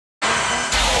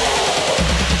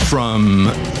From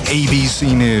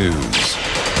ABC News,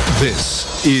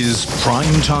 this is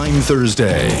Primetime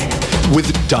Thursday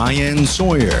with Diane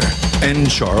Sawyer and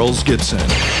Charles Gibson.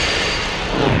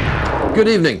 Good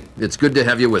evening. It's good to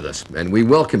have you with us, and we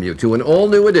welcome you to an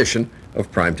all-new edition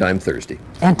of Primetime Thursday.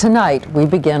 And tonight, we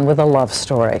begin with a love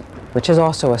story, which is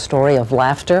also a story of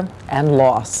laughter and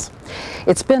loss.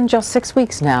 It's been just 6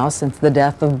 weeks now since the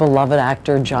death of beloved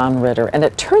actor John Ritter, and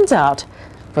it turns out,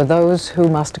 for those who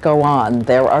must go on,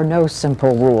 there are no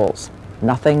simple rules.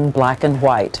 Nothing black and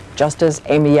white. Just as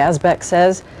Amy Yasbeck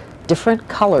says, different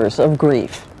colors of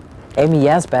grief. Amy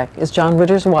Yasbeck is John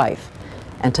Ritter's wife,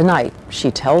 and tonight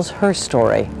she tells her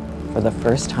story for the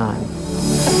first time.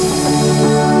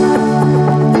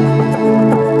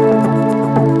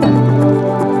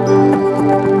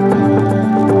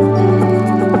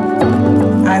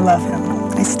 I love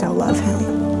him. I still love him.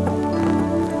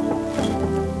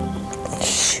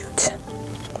 Shoot.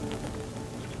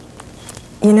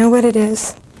 You know what it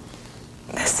is?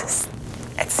 It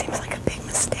seems like a big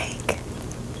mistake.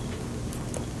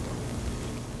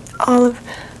 All of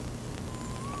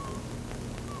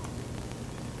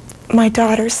my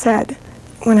daughter said,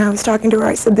 when I was talking to her,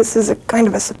 I said, this is a kind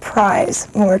of a surprise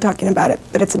when we were talking about it,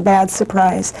 but it's a bad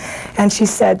surprise. And she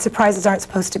said, surprises aren't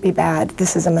supposed to be bad.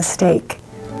 This is a mistake.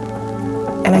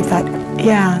 And I thought,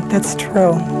 yeah, that's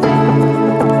true.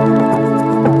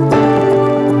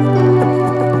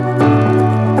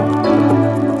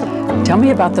 Tell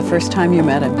me about the first time you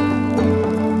met him.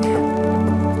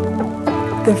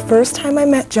 The first time I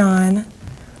met John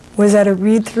was at a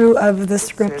read-through of the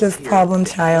script of Problem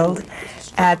Child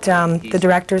at the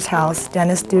director's house,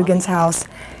 Dennis Dugan's house.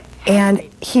 And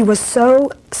he was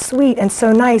so sweet and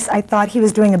so nice, I thought he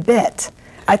was doing a bit.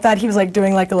 I thought he was like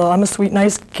doing like a little, I'm a sweet,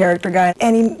 nice character guy.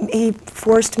 And he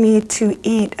forced me to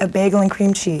eat a bagel and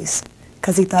cream cheese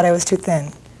because he thought I was too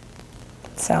thin.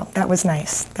 So that was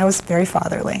nice. That was very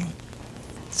fatherly.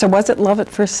 So was it love at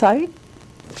first sight?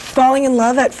 Falling in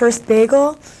love at first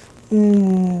bagel?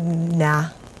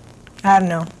 Nah. I don't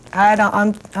know.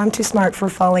 I'm too smart for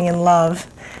falling in love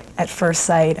at first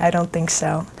sight. I don't think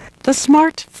so. The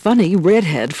smart, funny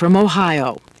redhead from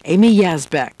Ohio, Amy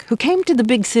Yasbeck, who came to the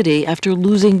big city after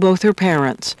losing both her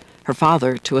parents, her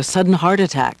father to a sudden heart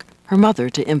attack, her mother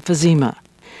to emphysema.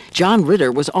 John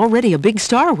Ritter was already a big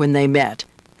star when they met,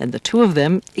 and the two of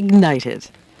them ignited.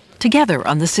 Together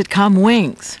on the sitcom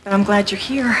Wings. I'm glad you're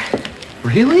here.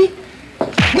 Really?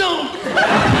 No!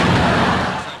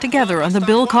 Together on the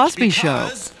Bill Cosby Show.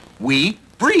 We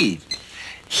breathe.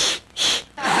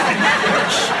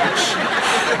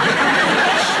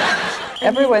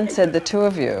 Everyone said the two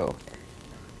of you,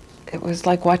 it was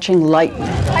like watching lightning.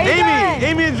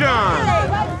 Amy and John.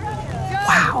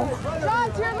 Wow.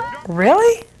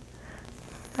 Really?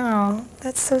 Oh,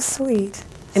 that's so sweet.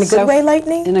 In a good way,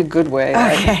 lightning? In a good way.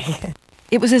 Okay.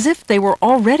 It was as if they were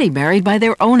already married by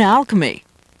their own alchemy.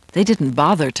 They didn't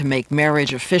bother to make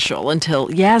marriage official until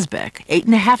Yasbeck,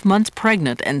 8.5 months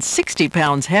pregnant and 60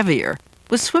 pounds heavier,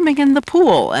 was swimming in the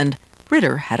pool, and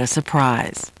Ritter had a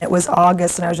surprise. It was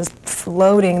August, and I was just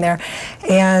floating there,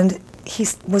 and he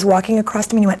was walking across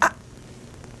to me, and he went, ah!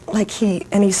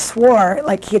 And he swore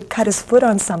like he had cut his foot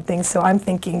on something, so I'm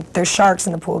thinking there's sharks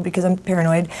in the pool because I'm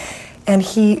paranoid, and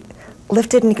he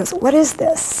lifted and he goes, what is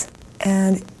this?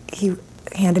 And he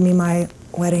handed me my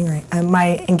wedding ring,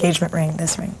 my engagement ring,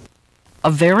 this ring.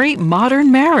 A very modern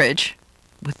marriage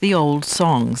with the old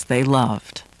songs they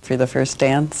loved. For the first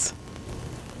dance?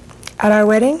 At our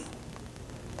wedding?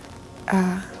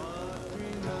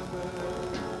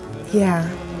 Yeah.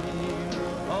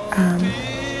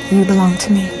 You belong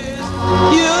to me.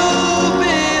 You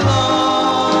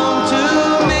belong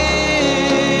to me.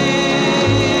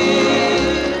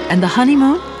 And the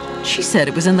honeymoon? She said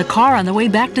it was in the car on the way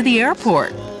back to the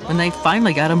airport when they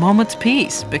finally got a moment's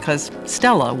peace because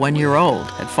Stella, 1 year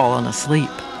old, had fallen asleep.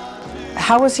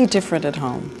 How was he different at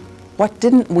home? What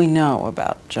didn't we know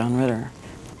about John Ritter?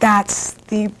 That's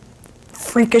the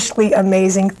freakishly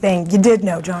amazing thing. You did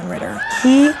know John Ritter.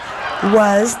 He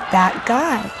was that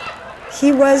guy.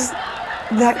 He was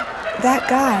that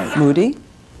guy. Moody?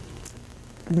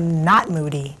 Not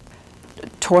moody.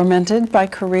 Tormented by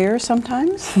career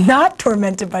sometimes? Not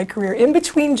tormented by career. In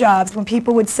between jobs, when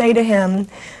people would say to him,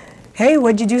 hey,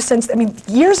 what'd you do since,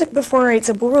 years before I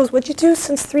said, well, Rose, what'd you do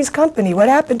since Three's Company? What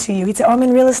happened to you? He'd say, oh, I'm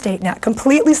in real estate now.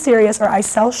 Completely serious, or I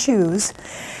sell shoes,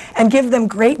 and give them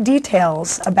great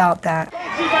details about that.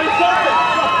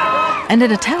 And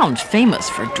in a town famous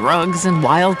for drugs and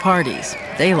wild parties,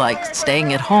 they liked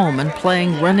staying at home and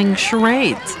playing running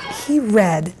charades. He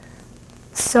read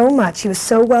so much. He was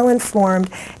so well informed,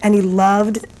 and he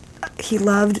loved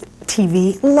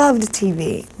TV,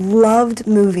 loved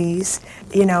movies.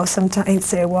 You know, sometimes he'd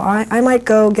say, well, I might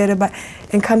go get a bite,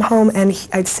 and come home, and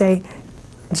I'd say,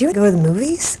 do you go to the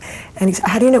movies? And he'd say,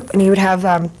 how do you know? And he would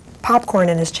have popcorn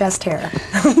in his chest hair.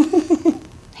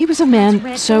 He was a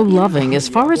man so loving. As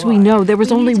far as we know, there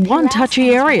was only one touchy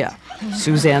area.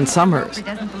 Suzanne Summers,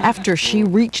 after she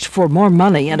reached for more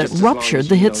money and it ruptured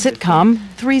the hit sitcom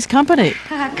Three's Company.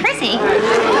 Chrissy.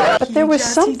 But there was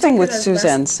something with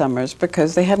Suzanne Summers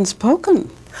because they hadn't spoken.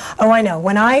 Oh, I know.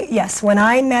 When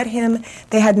I met him,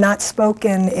 they had not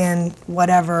spoken in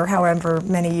however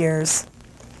many years.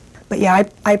 But yeah,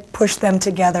 I pushed them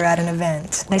together at an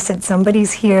event. I said,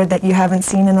 somebody's here that you haven't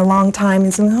seen in a long time.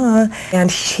 And,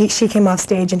 and she came off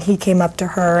stage and he came up to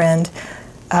her and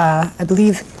I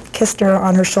believe kissed her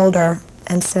on her shoulder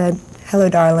and said, hello,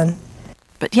 darling.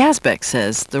 But Yasbeck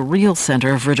says the real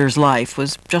center of Ritter's life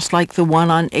was just like the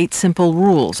one on 8 Simple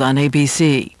Rules on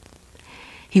ABC.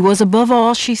 He was above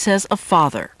all, she says, a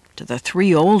father to the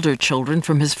 3 older children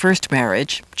from his first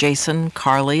marriage, Jason,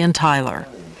 Carly, and Tyler,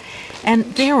 and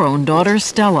their own daughter,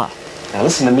 Stella. Now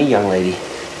listen to me, young lady.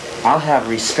 I'll have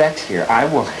respect here. I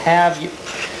will have you...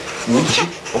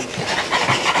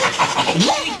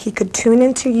 He could tune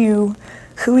into you,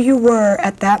 who you were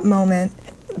at that moment.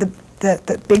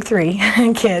 The big 3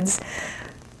 kids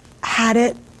had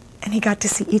it, and he got to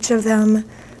see each of them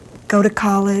go to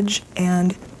college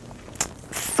and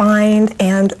find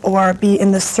or be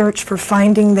in the search for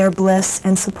finding their bliss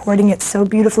and supporting it so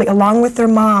beautifully, along with their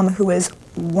mom, who is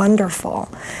wonderful.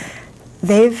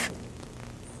 They're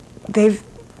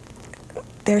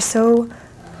so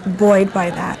buoyed by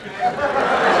that.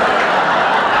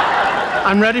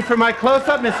 I'm ready for my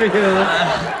close-up, Mr. Hughes.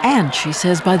 And she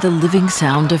says by the living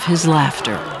sound of his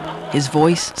laughter, his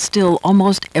voice still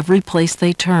almost every place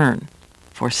they turn.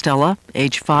 For Stella,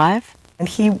 age 5. And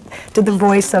he did the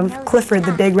voice of Clifford,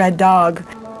 the big red dog.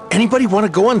 Anybody want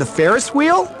to go on the Ferris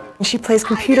wheel? And she plays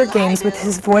computer games with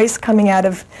his voice coming out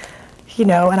of,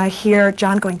 and I hear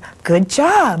John going, good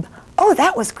job. Oh,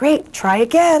 that was great. Try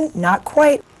again. Not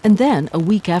quite. And then, a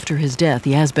week after his death,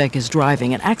 Yasbeck is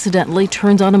driving and accidentally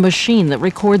turns on a machine that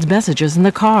records messages in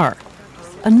the car.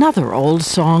 Another old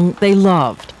song they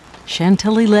loved,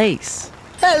 Chantilly Lace.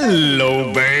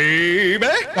 Hello, baby.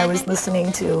 I was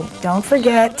listening to Don't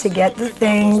Forget to Get the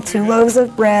Thing, 2 loaves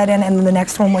of bread, and then the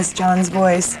next one was John's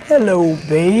voice. Hello,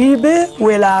 baby.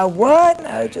 Will I what? And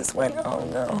I just went, oh,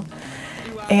 no.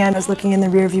 And I was looking in the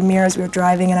rearview mirror as we were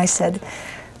driving, and I said,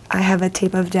 I have a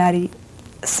tape of Daddy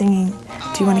singing.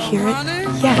 Do you want to hear it?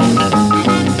 Yeah.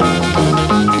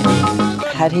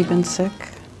 Had he been sick?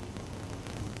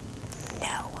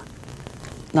 No.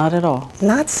 Not at all?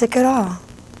 Not sick at all.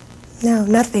 No,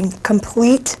 nothing.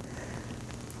 Complete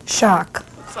shock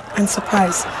and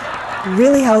surprise.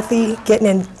 Really healthy, getting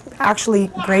in actually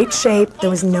great shape. There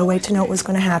was no way to know what was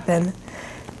going to happen.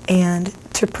 And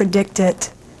to predict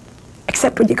it,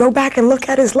 except when you go back and look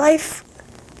at his life,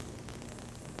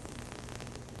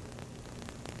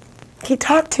 he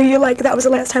talked to you like that was the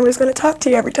last time he was going to talk to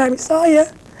you every time he saw you.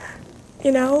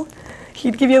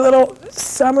 He'd give you a little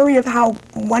summary of how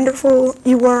wonderful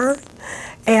you were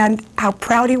and how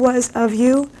proud he was of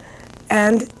you,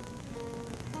 and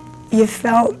you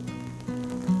felt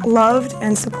loved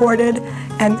and supported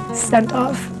and sent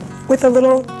off with a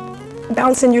little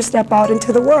bounce in your step out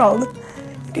into the world.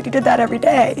 He did that every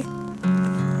day.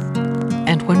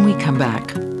 And when we come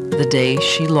back, the day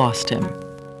she lost him.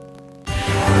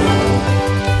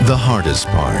 The hardest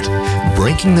part,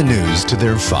 breaking the news to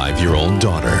their 5-year-old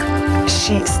daughter.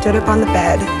 She stood up on the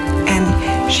bed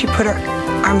and she put her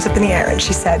arms up in the air and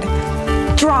she said,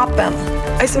 drop him.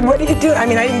 I said, what are you doing? I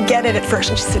didn't get it at first.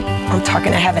 And she said, I'm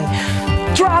talking to heaven.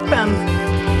 Drop him.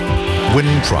 When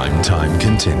Primetime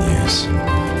continues.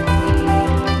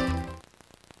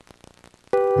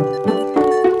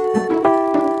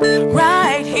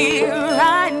 Right here,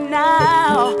 right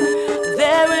now,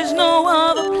 there is no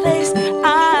other place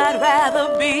I'd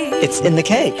rather be. It's in the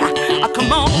cake.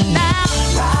 Come on now.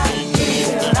 Right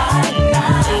here, right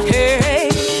now. Hey,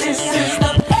 this is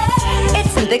the place.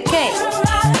 It's in the cake.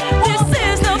 This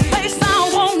is the place I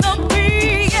wanna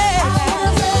be. Yeah.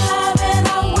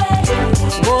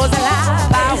 Was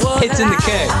alive, I was It's in the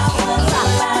cake.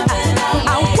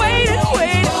 I waited.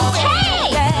 Hey!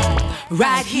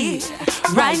 Right here,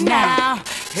 right now.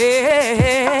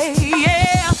 Hey,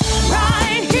 yeah.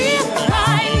 Right here,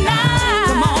 right now.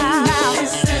 Come on now.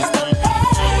 This is the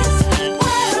place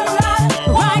where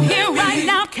right here, right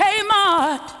now,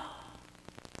 Kmart.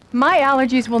 My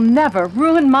allergies will never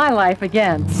ruin my life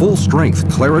again. Full-strength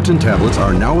Claritin tablets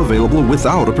are now available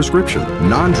without a prescription.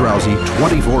 Non-drowsy,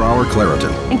 24-hour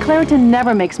Claritin. And Claritin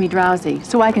never makes me drowsy,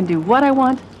 so I can do what I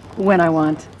want, when I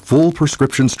want. Full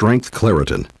prescription strength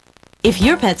Claritin. If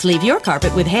your pets leave your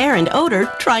carpet with hair and odor,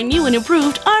 try new and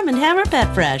improved Arm & Hammer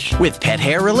Pet Fresh. With Pet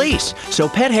Hair Release, so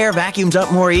pet hair vacuums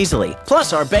up more easily.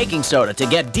 Plus our baking soda to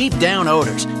get deep down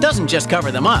odors. Doesn't just cover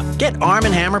them up. Get Arm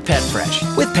 & Hammer Pet Fresh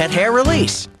with Pet Hair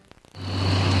Release.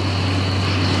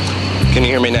 Can you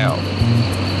hear me now?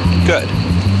 Good.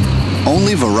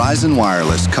 Only Verizon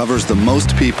Wireless covers the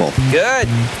most people. Good.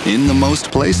 In the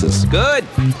most places. Good.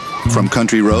 From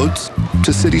country roads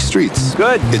to city streets.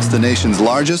 Good. It's the nation's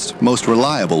largest, most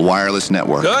reliable wireless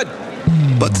network. Good.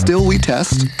 But still we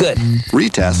test. Good.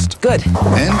 Retest. Good.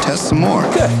 And test some more.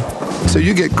 Good. So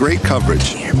you get great coverage.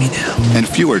 Can you hear me now? And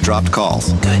fewer dropped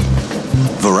calls. Good.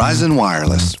 Verizon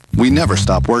Wireless. We never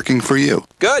stop working for you.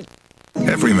 Good.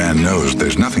 Every man knows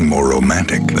there's nothing more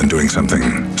romantic than doing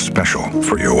something special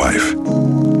for your wife.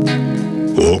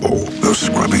 Uh-oh, those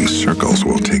scrubbing circles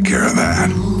will take care of that.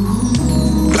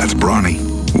 That's brawny.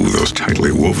 Ooh, those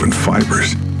tightly woven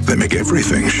fibers. They make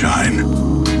everything shine.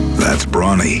 That's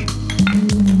brawny.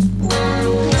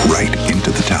 Right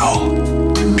into the towel.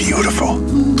 Beautiful.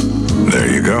 There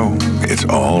you go. It's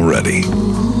all ready.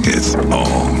 It's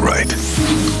all right.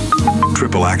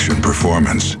 Triple action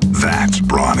performance. That's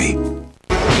brawny.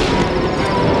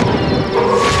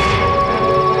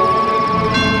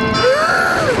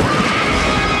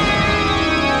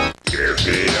 Give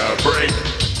me a break.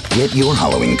 Get your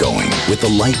Halloween going with the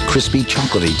light, crispy,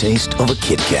 chocolatey taste of a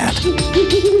Kit Kat.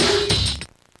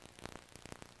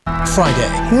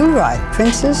 Friday. You're right.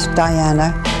 Princess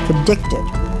Diana predicted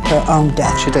her own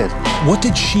death. She did. What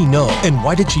did she know, and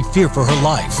why did she fear for her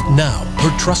life? Now,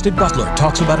 her trusted butler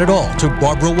talks about it all to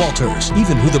Barbara Walters,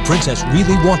 even who the princess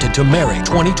really wanted to marry.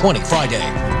 2020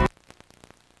 Friday.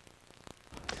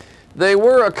 They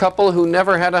were a couple who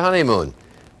never had a honeymoon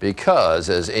because,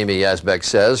 as Amy Yasbeck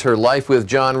says, her life with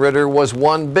John Ritter was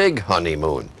one big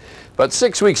honeymoon. But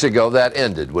 6 weeks ago, that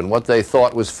ended when what they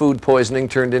thought was food poisoning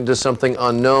turned into something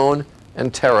unknown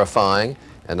and terrifying,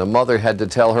 and a mother had to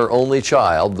tell her only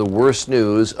child the worst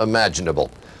news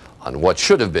imaginable on what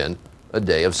should have been a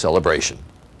day of celebration.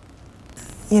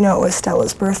 You know, it was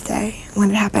Stella's birthday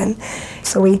when it happened.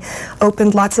 So we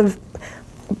opened lots of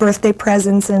birthday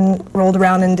presents and rolled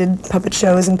around and did puppet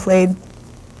shows and played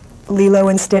Lilo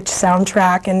and Stitch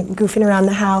soundtrack and goofing around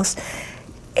the house.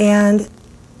 And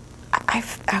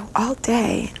all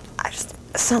day,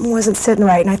 something wasn't sitting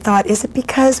right. And I thought, is it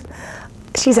because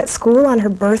she's at school on her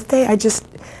birthday?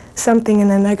 Something, and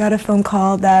then I got a phone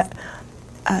call that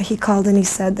he called and he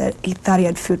said that he thought he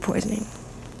had food poisoning.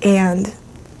 And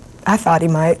I thought he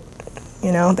might,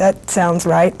 you know, that sounds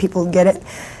right, people get it.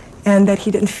 And that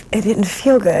it didn't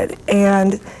feel good.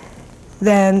 And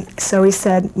then, so he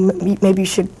said, maybe you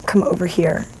should come over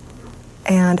here.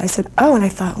 And I said, oh, and I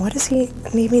thought, what does he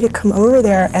need me to come over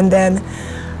there? And then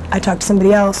I talked to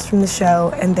somebody else from the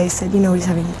show, and they said, you know, he's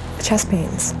having chest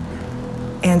pains.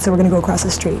 And so we're gonna go across the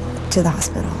street to the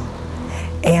hospital.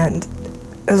 And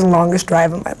it was the longest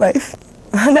drive of my life.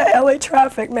 On that LA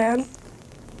traffic, man.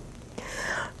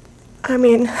 I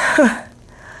mean,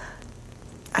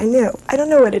 I knew. I don't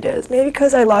know what it is. Maybe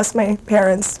because I lost my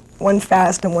parents, one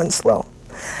fast and one slow.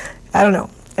 I don't know.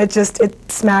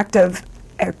 It smacked of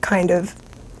a kind of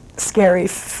scary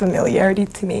familiarity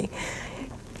to me.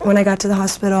 When I got to the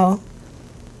hospital,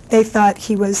 they thought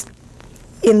he was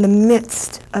in the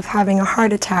midst of having a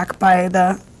heart attack by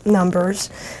the numbers,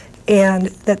 and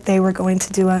that they were going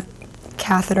to do a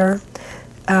catheter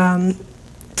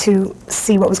to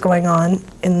see what was going on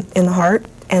in the heart,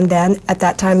 and then at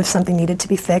that time, if something needed to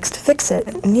be fixed, fix it.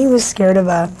 And he was scared of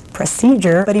a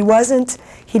procedure, but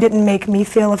he didn't make me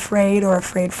feel afraid or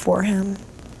afraid for him.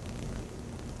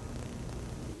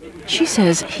 She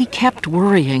says he kept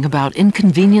worrying about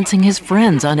inconveniencing his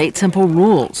friends on 8 Simple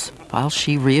Rules, while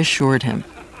she reassured him.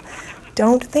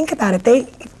 Don't think about it.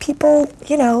 People,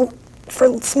 you know,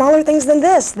 for smaller things than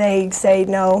this, they say,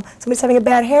 no, somebody's having a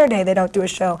bad hair day, they don't do a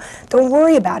show. Don't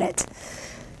worry about it.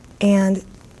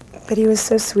 But he was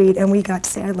so sweet, and we got to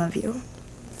say, I love you.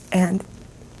 And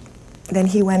then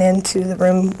he went into the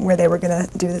room where they were going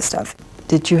to do the stuff.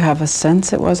 Did you have a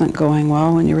sense it wasn't going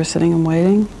well when you were sitting and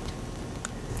waiting?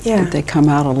 Yeah. Did they come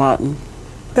out a lot?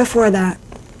 Before that,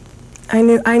 I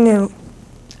knew.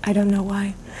 I don't know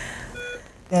why.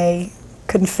 They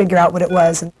couldn't figure out what it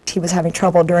was. He was having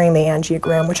trouble during the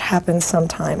angiogram, which happens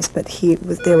sometimes, but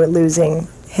they were losing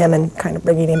him and kind of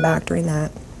bringing him back during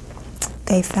that.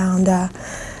 They found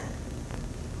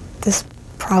this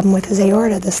problem with his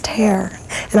aorta, this tear,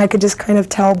 And I could just kind of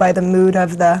tell by the mood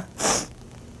of the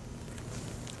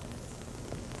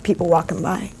people walking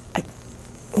by,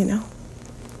 you know,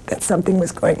 that something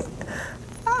was going.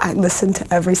 I listened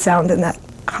to every sound in that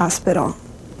hospital,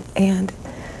 and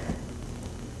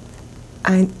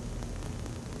I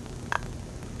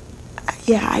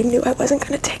knew I wasn't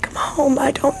going to take him home.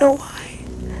 I don't know why.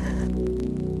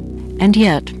 And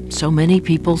yet, so many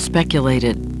people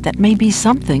speculated that maybe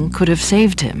something could have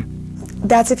saved him.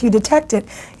 That's if you detect it.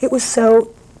 It was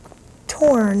so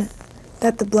torn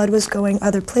that the blood was going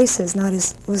other places,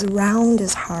 it was around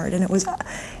his heart, and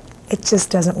it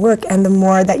just doesn't work. And the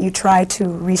more that you try to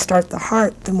restart the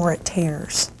heart, the more it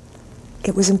tears.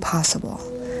 It was impossible.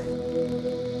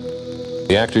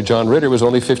 The actor John Ritter was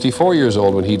only 54 years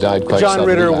old when he died quite John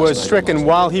suddenly. Ritter was stricken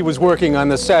while he was working on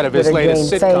the set of his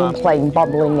latest sitcom. Playing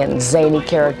bubbling and zany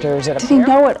characters. Did he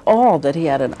know at all that he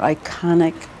had an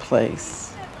iconic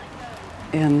place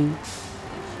in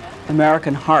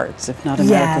American hearts, if not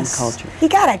American culture? He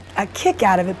got a kick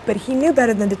out of it, but he knew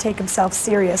better than to take himself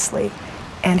seriously.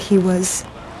 And he was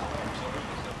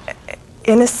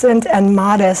innocent and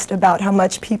modest about how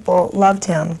much people loved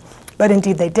him, but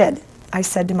indeed they did. I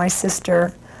said to my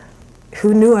sister,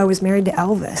 who knew I was married to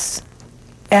Elvis?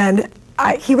 And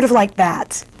he would have liked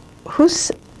that. Who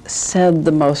said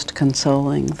the most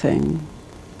consoling thing?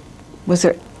 Was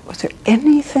there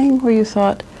anything where you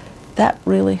thought, that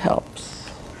really helps?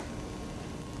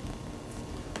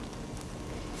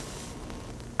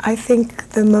 I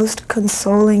think the most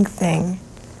consoling thing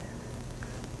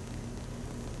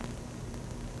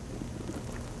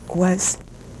was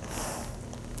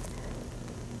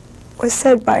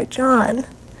said by John,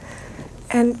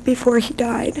 and before he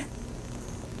died,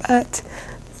 but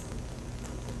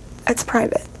it's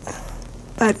private,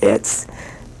 but it's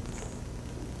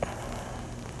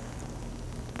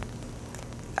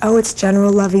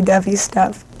general lovey-dovey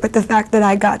stuff, but the fact that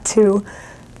I got to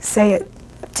say it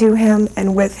to him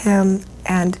and with him,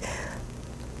 and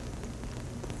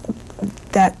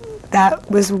that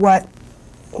was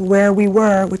where we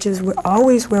were, which is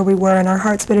always where we were in our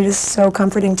hearts, but it is so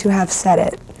comforting to have said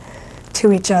it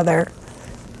to each other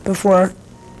before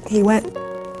he went.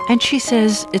 And she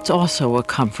says it's also a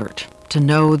comfort to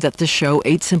know that the show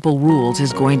 8 Simple Rules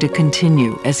is going to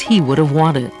continue as he would have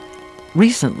wanted.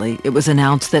 Recently, it was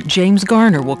announced that James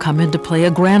Garner will come in to play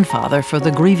a grandfather for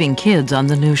the grieving kids on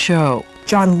the new show.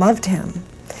 John loved him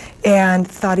and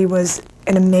thought he was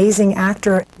an amazing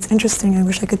actor. It's interesting, I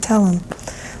wish I could tell him,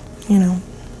 you know.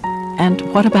 And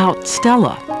what about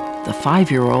Stella, the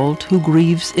 5-year-old who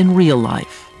grieves in real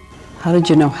life? How did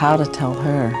you know how to tell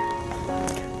her?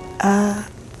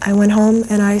 I went home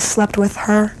and I slept with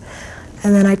her,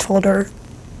 and then I told her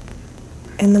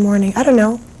in the morning. I don't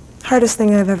know, hardest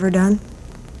thing I've ever done.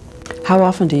 How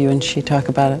often do you and she talk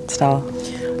about it, Stella?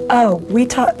 Oh,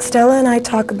 Stella and I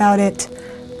talk about it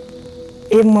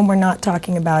even when we're not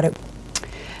talking about it.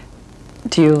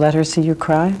 Do you let her see you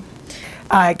cry?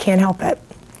 I can't help it.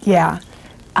 Yeah,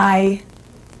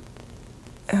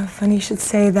 funny you should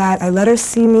say that. I let her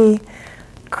see me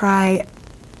cry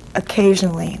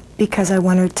occasionally because I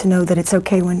want her to know that it's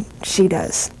okay when she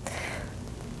does.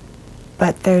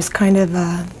 But there's kind of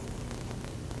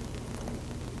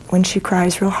when she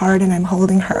cries real hard and I'm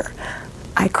holding her,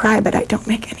 I cry, but I don't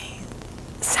make any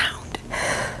sound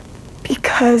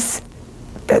because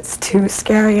that's too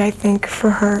scary, I think, for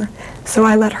her. So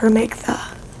I let her make the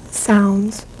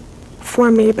sounds for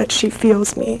me, but she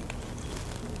feels me.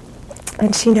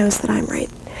 And she knows that I'm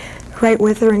right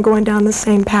with her and going down the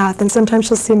same path. And sometimes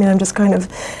she'll see me and I'm just kind of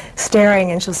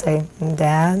staring and she'll say,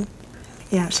 Dad?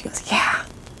 Yeah, she goes, yeah,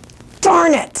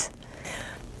 darn it.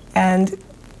 And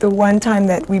the one time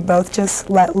that we both just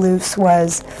let loose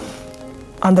was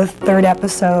on the 3rd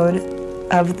episode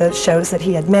of the shows that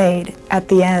he had made. At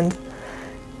the end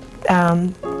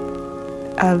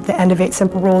of the end of 8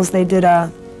 Simple Rules, they did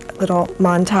a little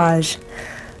montage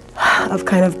of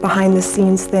kind of behind the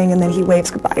scenes thing, and then he waves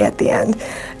goodbye at the end.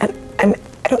 And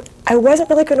I wasn't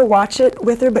really going to watch it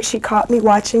with her, but she caught me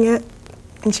watching it,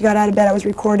 and she got out of bed. I was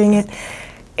recording it,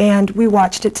 and we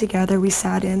watched it together. We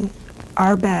sat in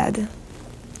our bed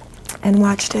and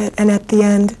watched it, and at the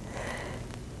end,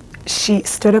 she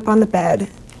stood up on the bed,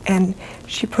 and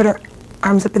she put her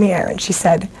arms up in the air, and she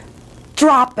said,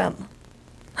 drop him.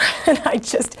 And I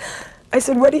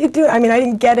said, what are you doing? I mean, I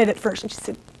didn't get it at first. And she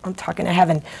said, I'm talking to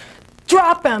heaven.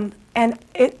 Drop him. And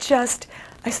I said,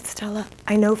 Stella,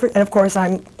 I know and of course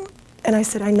and I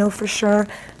said, I know for sure,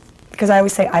 because I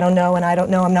always say, I don't know, and I don't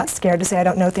know. I'm not scared to say I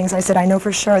don't know things. I said, I know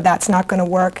for sure that's not going to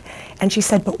work. And she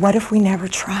said, but what if we never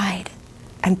tried?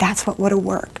 And that's what would have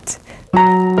worked.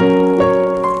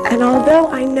 And although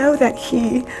I I know that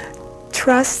he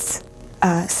trusts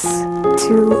us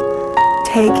to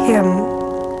take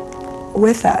him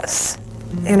with us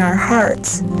in our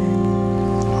hearts.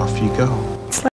 Off you go.